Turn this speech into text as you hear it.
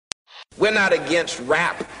We're not against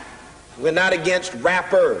rap. We're not against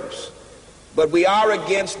rappers. But we are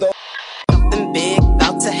against those. Something big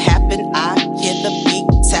about to happen. I hear the beat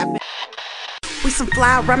tapping. We some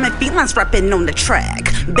fly rhyming felines rapping on the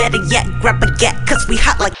track. Better yet, grab a gat, cause we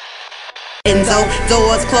hot like Enzo.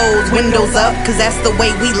 Doors closed, windows up, cause that's the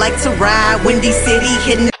way we like to ride. Windy City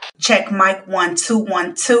hitting. Check mic 1 2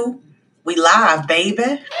 1 2. We live,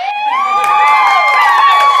 baby.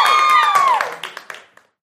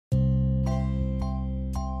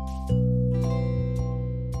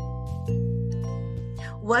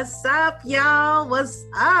 What's up, y'all? What's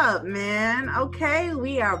up, man? Okay,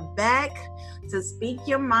 we are back to Speak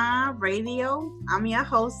Your Mind Radio. I'm your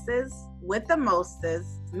hostess with the mostest,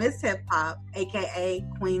 Miss Hip Hop, aka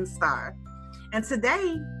Queen Star. And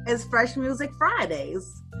today is Fresh Music Fridays.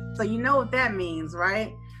 So you know what that means,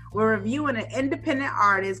 right? We're reviewing an independent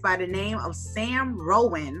artist by the name of Sam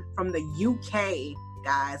Rowan from the UK.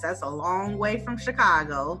 Guys, that's a long way from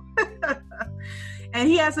Chicago. And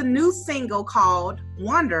he has a new single called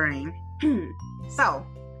Wandering. So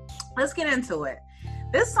let's get into it.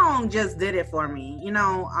 This song just did it for me. You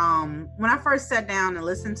know, when I first sat down and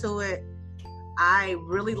listened to it, I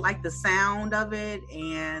really liked the sound of it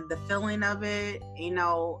and the feeling of it. You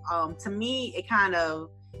know, to me, it kind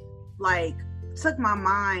of like took my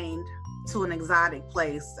mind to an exotic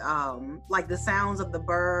place. Like the sounds of the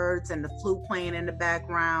birds and the flute playing in the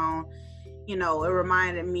background. You know, it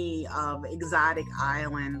reminded me of exotic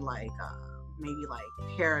island, like maybe like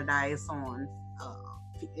Paradise on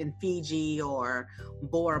in Fiji or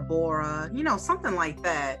Bora Bora, you know, something like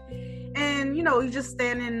that. And, you know, you're just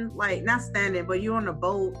standing, like, not standing, but you're on a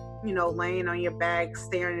boat, you know, laying on your back,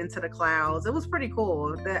 staring into the clouds. It was pretty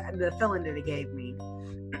cool, the feeling that it gave me.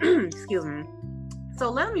 Excuse me. So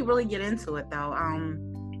let me really get into it, though.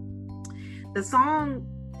 The song,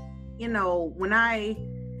 you know, when I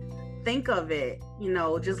think of it, you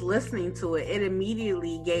know, just listening to it, it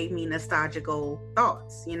immediately gave me nostalgical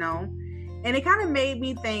thoughts, you know, and it kind of made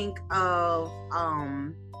me think of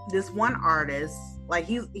this one artist, like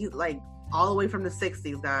he's like all the way from the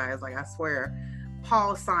 60s, guys, like I swear,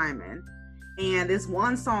 Paul Simon. And this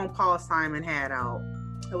one song Paul Simon had out,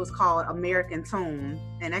 it was called American Tune,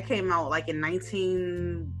 and that came out like in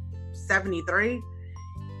 1973.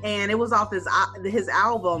 And it was off his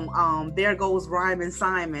album, There Goes Rhymin'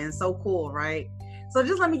 Simon. So cool, right? So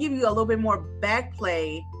just let me give you a little bit more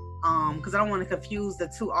backplay, because I don't want to confuse the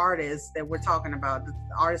two artists that we're talking about. The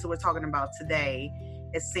artist that we're talking about today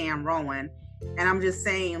is Sam Rowan. And I'm just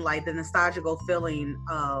saying, like, the nostalgical feeling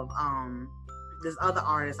of this other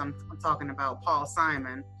artist I'm talking about, Paul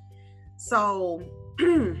Simon. So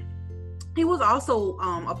he was also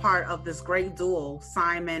a part of this great duo,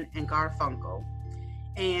 Simon and Garfunkel.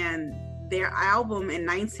 And their album in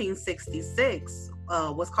 1966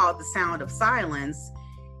 was called The Sound of Silence.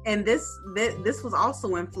 And this was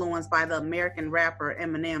also influenced by the American rapper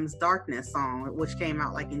Eminem's Darkness song, which came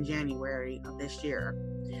out like in January of this year.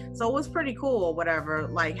 So it was pretty cool, whatever,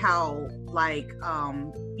 like how, like,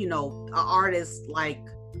 you know, an artist like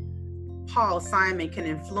Paul Simon can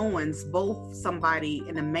influence both somebody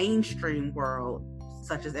in the mainstream world,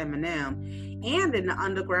 such as Eminem, and in the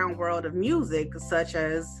underground world of music, such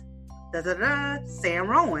as Sam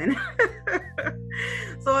Rowan.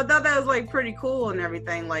 So I thought that was like pretty cool and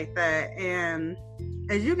everything like that. And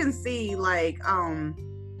as you can see, like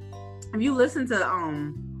if you listen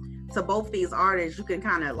to both these artists, you can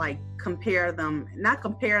kind of like compare them, not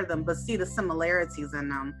compare them, but see the similarities in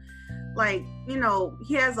them. Like, you know,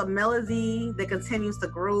 he has a melody that continues to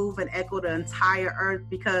groove and echo the entire earth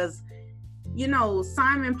because, you know,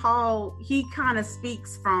 Simon Paul, he kind of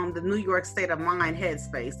speaks from the New York state of mind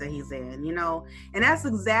headspace that he's in, you know, and that's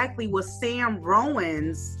exactly what Sam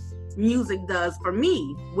Rowan's music does for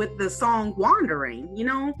me with the song Wandering, you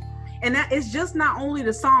know, and that is just not only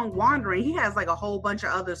the song Wandering, he has like a whole bunch of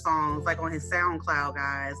other songs like on his SoundCloud,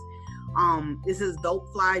 guys. This is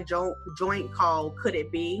Dope Fly joint called Could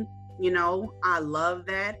It Be, you know, I love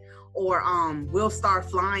that. Or We'll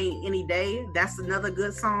Start Flying Any Day, that's another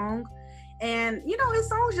good song. And, you know, his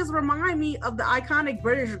songs just remind me of the iconic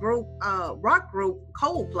British group, rock group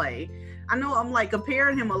Coldplay. I know I'm like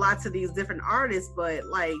comparing him a lot to these different artists, but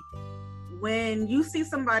like when you see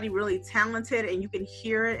somebody really talented and you can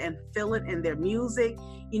hear it and feel it in their music,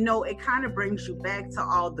 you know, it kind of brings you back to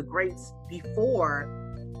all the greats before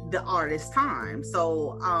the artist's time.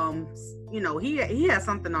 So, you know, he has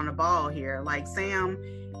something on the ball here. Like, Sam,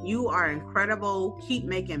 you are incredible. Keep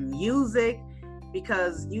making music,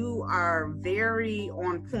 because you are very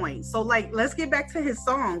on point. So like, let's get back to his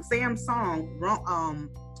song, Sam's song,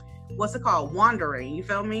 what's it called? Wandering, you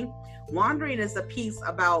feel me? Wandering is a piece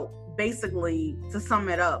about basically, to sum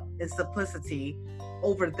it up, is simplicity,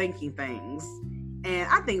 overthinking things. And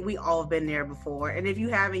I think we all been there before. And if you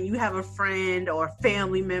haven't, you have a friend or a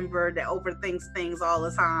family member that overthinks things all the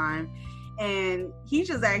time. And he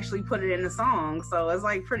just actually put it in a song. So it's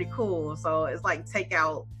like pretty cool. So it's like take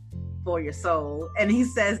out for your soul. And he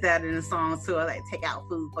says that in the song too. Like take out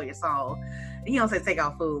food for your soul. He don't say take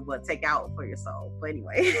out food, but take out for your soul. But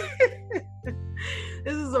anyway,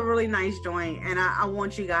 this is a really nice joint. And I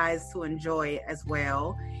want you guys to enjoy it as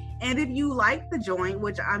well. And if you like the joint,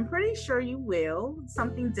 which I'm pretty sure you will,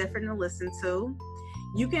 something different to listen to,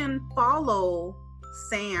 you can follow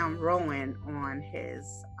Sam Rowan on his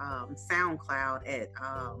SoundCloud at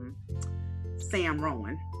Sam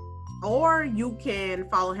Rowan. Or you can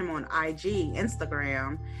follow him on IG,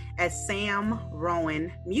 Instagram at Sam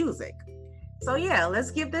Rowan Music. So yeah,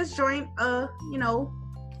 let's give this joint a,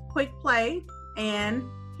 quick play. And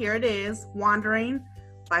here it is, Wandering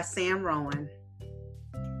by Sam Rowan.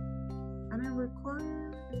 I didn't record.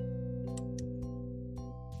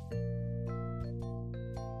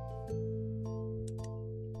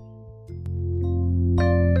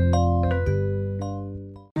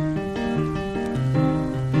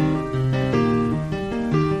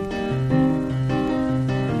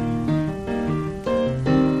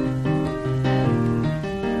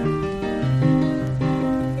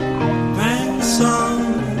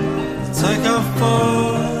 Take out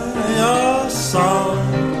for your soul.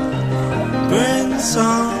 Bring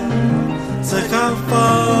some. Take out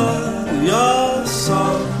for your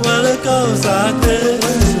soul. Well, it goes like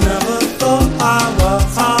this. Never thought I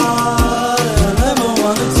was hard. I never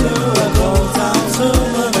wanted to go down to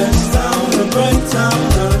the next town and break down.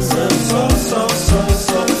 It's so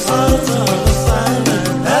hard to understand it.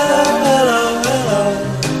 Hello, hello, hello.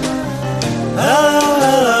 Hello,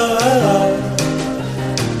 hello, hello.